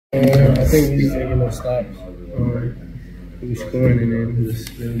I think we just taking those stops. We were scoring and then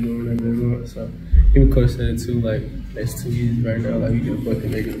just really doing whatever they want. So even coach said it too, like it's too easy right now. Like we get a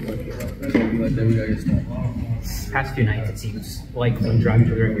bucket, they get a bucket. It can't be like that. We gotta get stopped. Past few nights, it seems like when driving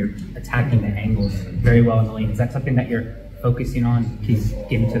to the rim, you're attacking the angles very well in the lane. Is that something that you're focusing on, keep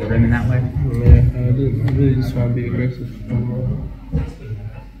getting to the rim in that way? Yeah, I do. I really just try to be aggressive.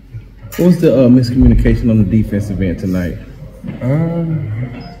 What was the miscommunication on the defensive end tonight?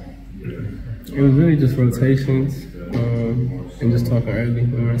 It was really just rotations and just talking early.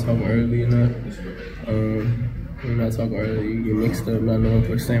 We weren't talking early enough. When we're not talking early, you get mixed up, not knowing if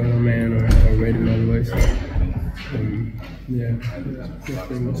we're staying one man or rating all the way. So, yeah, that's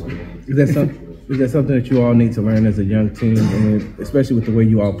pretty much it. Is that something that you all need to learn as a young team, and especially with the way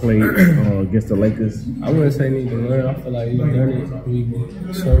you all played against the Lakers? I wouldn't say need to learn. I feel like we've done it.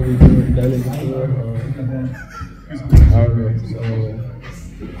 We've shown we've done it before.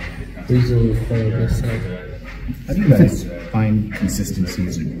 We usually play this time. How do you guys find consistency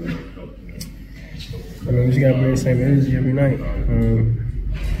as a group? I mean, we just gotta bring the same energy every night.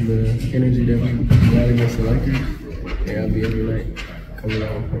 The energy that we got against the Lakers, they gotta be every night. Coming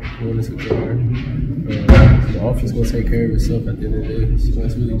out, doing this again. The offense gonna take care of itself at the end of the day. So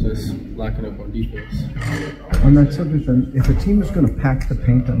it's really just locking up on defense. On that subject, then, if a team is going to pack the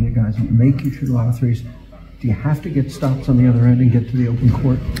paint on you guys and make you shoot a lot of threes, do you have to get stops on the other end and get to the open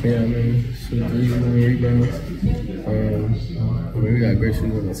court? Yeah, I mean, shoot threes, rebounds. I mean, we got great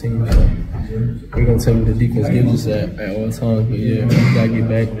shooters on the team, so we're gonna take what the defense gives us at all times. But yeah, we gotta get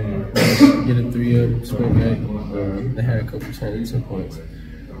back, get a 3 up, sprint back. They had a couple chances and points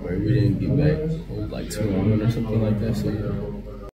where we didn't get back. It was like 2-1 or something like that. So yeah.